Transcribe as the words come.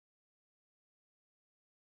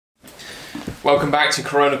Welcome back to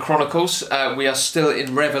Chronicles. We are still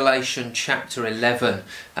in Revelation chapter 11.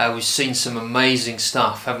 We've seen some amazing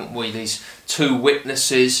stuff, haven't we? These two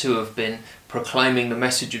witnesses who have been proclaiming the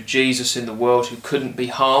message of Jesus in the world who couldn't be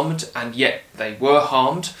harmed, and yet they were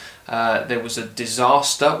harmed. There was a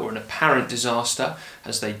disaster, or an apparent disaster,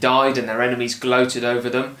 as they died and their enemies gloated over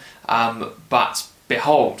them. But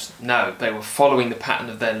behold, no, they were following the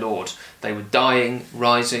pattern of their Lord. They were dying,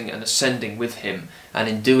 rising and ascending with him, and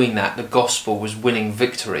in doing that the gospel was winning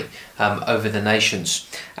victory over the nations.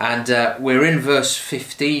 And we're in verse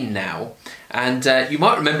 15 now, and you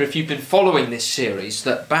might remember, if you've been following this series,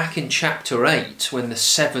 that back in chapter 8, when the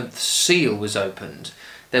seventh seal was opened,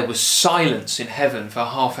 there was silence in heaven for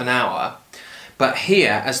half an hour. But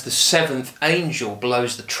here, as the seventh angel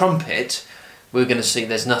blows the trumpet, we're going to see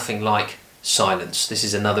there's nothing like silence. This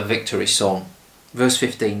is another victory song. Verse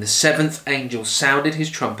 15, the seventh angel sounded his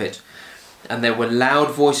trumpet, and there were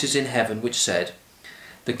loud voices in heaven which said,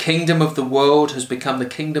 "The kingdom of the world has become the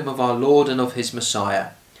kingdom of our Lord and of his Messiah,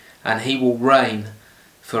 and he will reign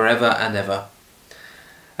forever and ever."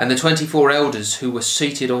 And the 24 elders who were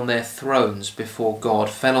seated on their thrones before God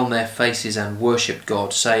fell on their faces and worshipped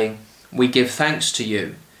God, saying, "We give thanks to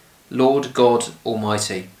you, Lord God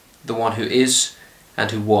Almighty, the one who is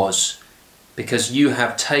and who was, because you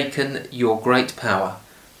have taken your great power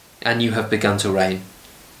and you have begun to reign.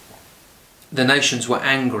 The nations were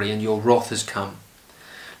angry and your wrath has come.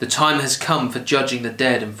 The time has come for judging the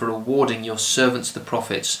dead and for rewarding your servants the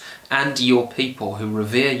prophets and your people who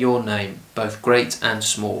revere your name, both great and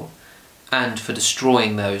small, and for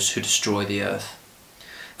destroying those who destroy the earth."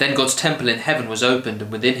 Then God's temple in heaven was opened,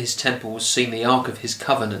 and within his temple was seen the ark of his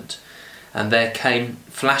covenant. And there came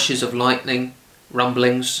flashes of lightning,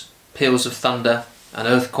 rumblings, peals of thunder, an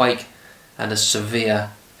earthquake, and a severe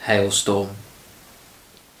hailstorm.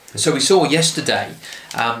 So we saw yesterday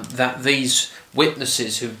that these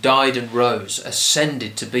witnesses who died and rose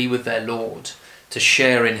ascended to be with their Lord, to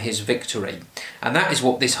share in his victory. And that is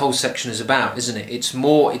what this whole section is about, isn't it? It's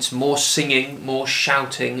more singing, more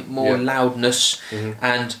shouting, more loudness.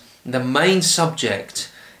 And the main subject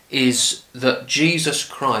is that Jesus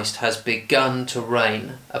Christ has begun to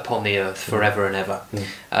reign upon the earth forever and ever.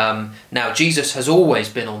 Now, Jesus has always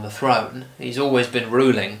been on the throne. He's always been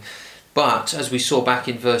ruling. But, as we saw back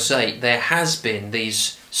in verse 8, there has been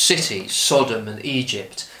these cities, Sodom and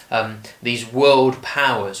Egypt, these world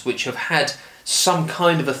powers which have had some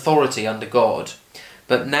kind of authority under God.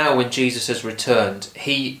 But now when Jesus has returned,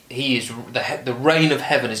 he is the reign of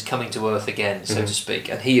heaven is coming to earth again, so to speak,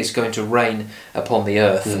 and he is going to reign upon the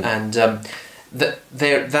earth. And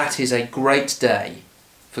that is a great day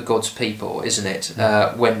for God's people, isn't it?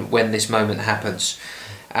 When this moment happens.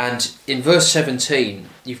 And in verse 17,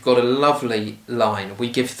 you've got a lovely line. "We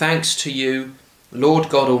give thanks to you, Lord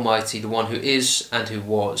God Almighty, the one who is and who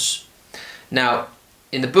was." Now,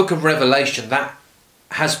 in the book of Revelation, that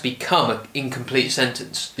has become an incomplete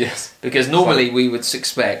sentence. Yes. Because normally we would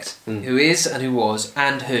expect who is and who was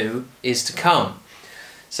and who is to come.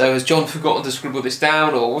 So has John forgotten to scribble this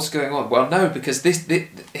down, or what's going on? Well, no, because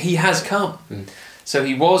he has come. So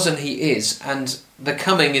he was and he is, and the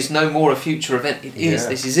coming is no more a future event. It is.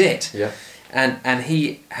 This is it. Yeah. And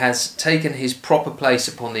he has taken his proper place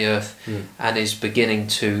upon the earth and is beginning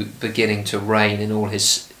to reign in all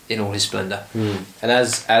his splendour. And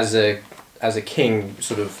as a king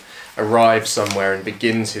sort of arrives somewhere and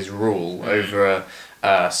begins his rule over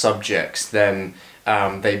subjects, then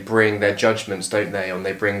they bring their judgments, don't they? And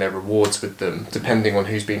they bring their rewards with them, depending on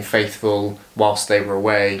who's been faithful whilst they were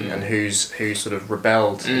away and who sort of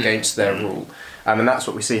rebelled against their rule. And that's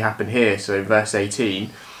what we see happen here. So verse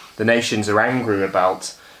 18, the nations are angry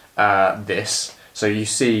about this. So you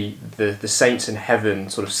see the saints in heaven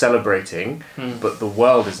sort of celebrating, but the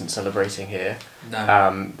world isn't celebrating here.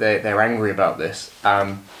 No. They're angry about this.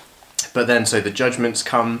 But then, so the judgments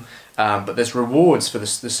come, but there's rewards for the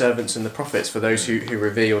servants and the prophets, for those who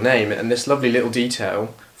revere your name. And this lovely little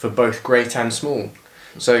detail for both great and small.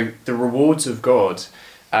 So the rewards of God,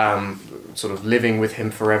 sort of living with him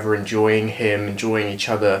forever, enjoying him, enjoying each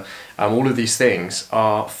other, all of these things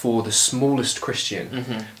are for the smallest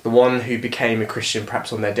Christian, the one who became a Christian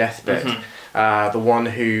perhaps on their deathbed, the one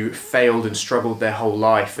who failed and struggled their whole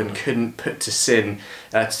life and couldn't put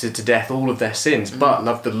to death all of their sins, but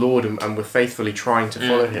loved the Lord and were faithfully trying to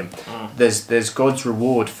follow him. There's God's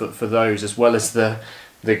reward for those, as well as the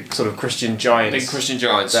sort of Christian giants, big Christian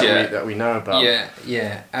giants, that we know about.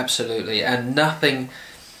 Yeah, absolutely. And nothing,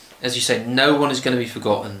 as you say, no one is going to be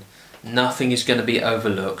forgotten. Nothing is going to be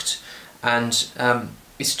overlooked. And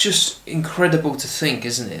it's just incredible to think,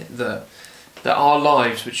 isn't it, that our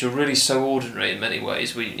lives, which are really so ordinary in many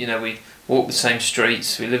ways, we walk the same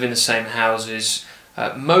streets, we live in the same houses.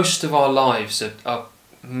 Most of our lives are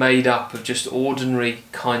made up of just ordinary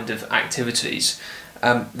kind of activities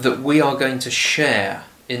that we are going to share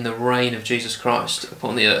in the reign of Jesus Christ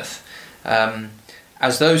upon the earth,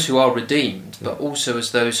 as those who are redeemed, but also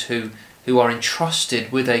as those who are entrusted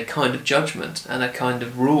with a kind of judgment and a kind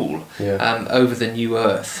of rule over the new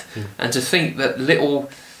earth. And to think that little,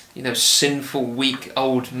 sinful, weak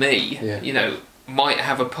old me, might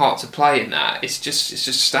have a part to play in that, it's just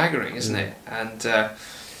staggering, isn't it?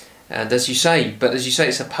 And as you say,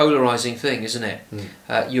 it's a polarizing thing, isn't it?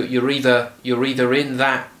 You're either in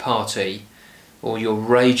that party, or you're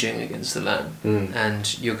raging against the Lamb,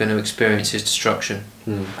 and you're going to experience his destruction.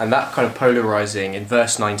 And that kind of polarizing in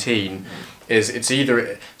verse 19 it's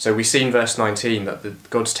either, so we see in verse 19 that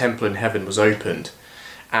God's temple in heaven was opened,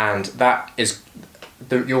 and that is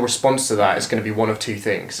your response to that is going to be one of two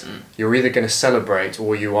things. You're either going to celebrate,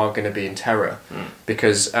 or you are going to be in terror,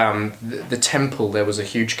 because the temple, there was a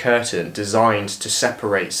huge curtain designed to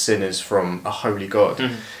separate sinners from a holy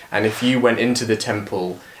God. And if you went into the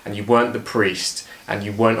temple and you weren't the priest and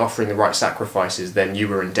you weren't offering the right sacrifices, then you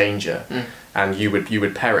were in danger, and you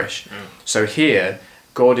would perish. So here,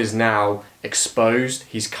 God is now exposed.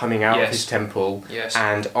 He's coming out of his temple.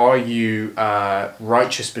 And are you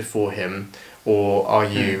righteous before him, or are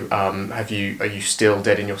you are you still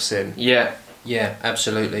dead in your sin? Yeah,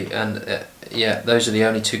 absolutely. And those are the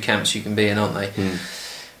only two camps you can be in, aren't they?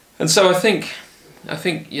 And so I think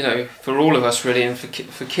for all of us really, and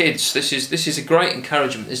for kids, this is a great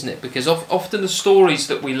encouragement, isn't it? Because often the stories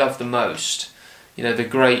that we love the most, the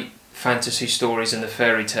great fantasy stories and the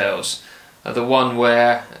fairy tales, are the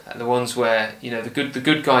ones where the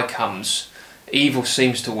good guy comes, evil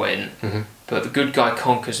seems to win, but the good guy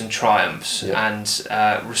conquers and triumphs and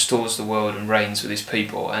restores the world and reigns with his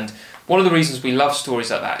people. And one of the reasons we love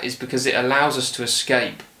stories like that is because it allows us to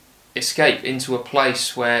escape into a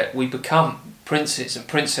place where we become princes and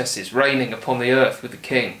princesses reigning upon the earth with the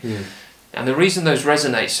king. And the reason those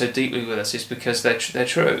resonate so deeply with us is because they're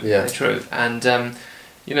true. They're true. And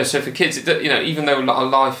so for kids, even though our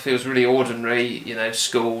life feels really ordinary,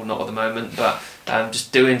 school not at the moment, but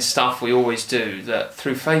just doing stuff we always do, that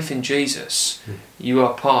through faith in Jesus, you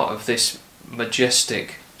are part of this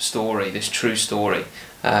majestic story, this true story,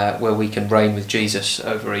 where we can reign with Jesus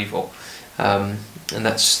over evil. And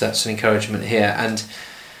that's an encouragement here. And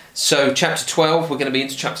so chapter 12, we're going to be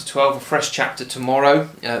into chapter 12, a fresh chapter tomorrow,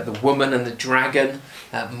 the woman and the dragon,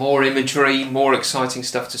 more imagery, more exciting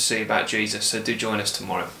stuff to see about Jesus, so do join us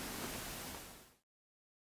tomorrow.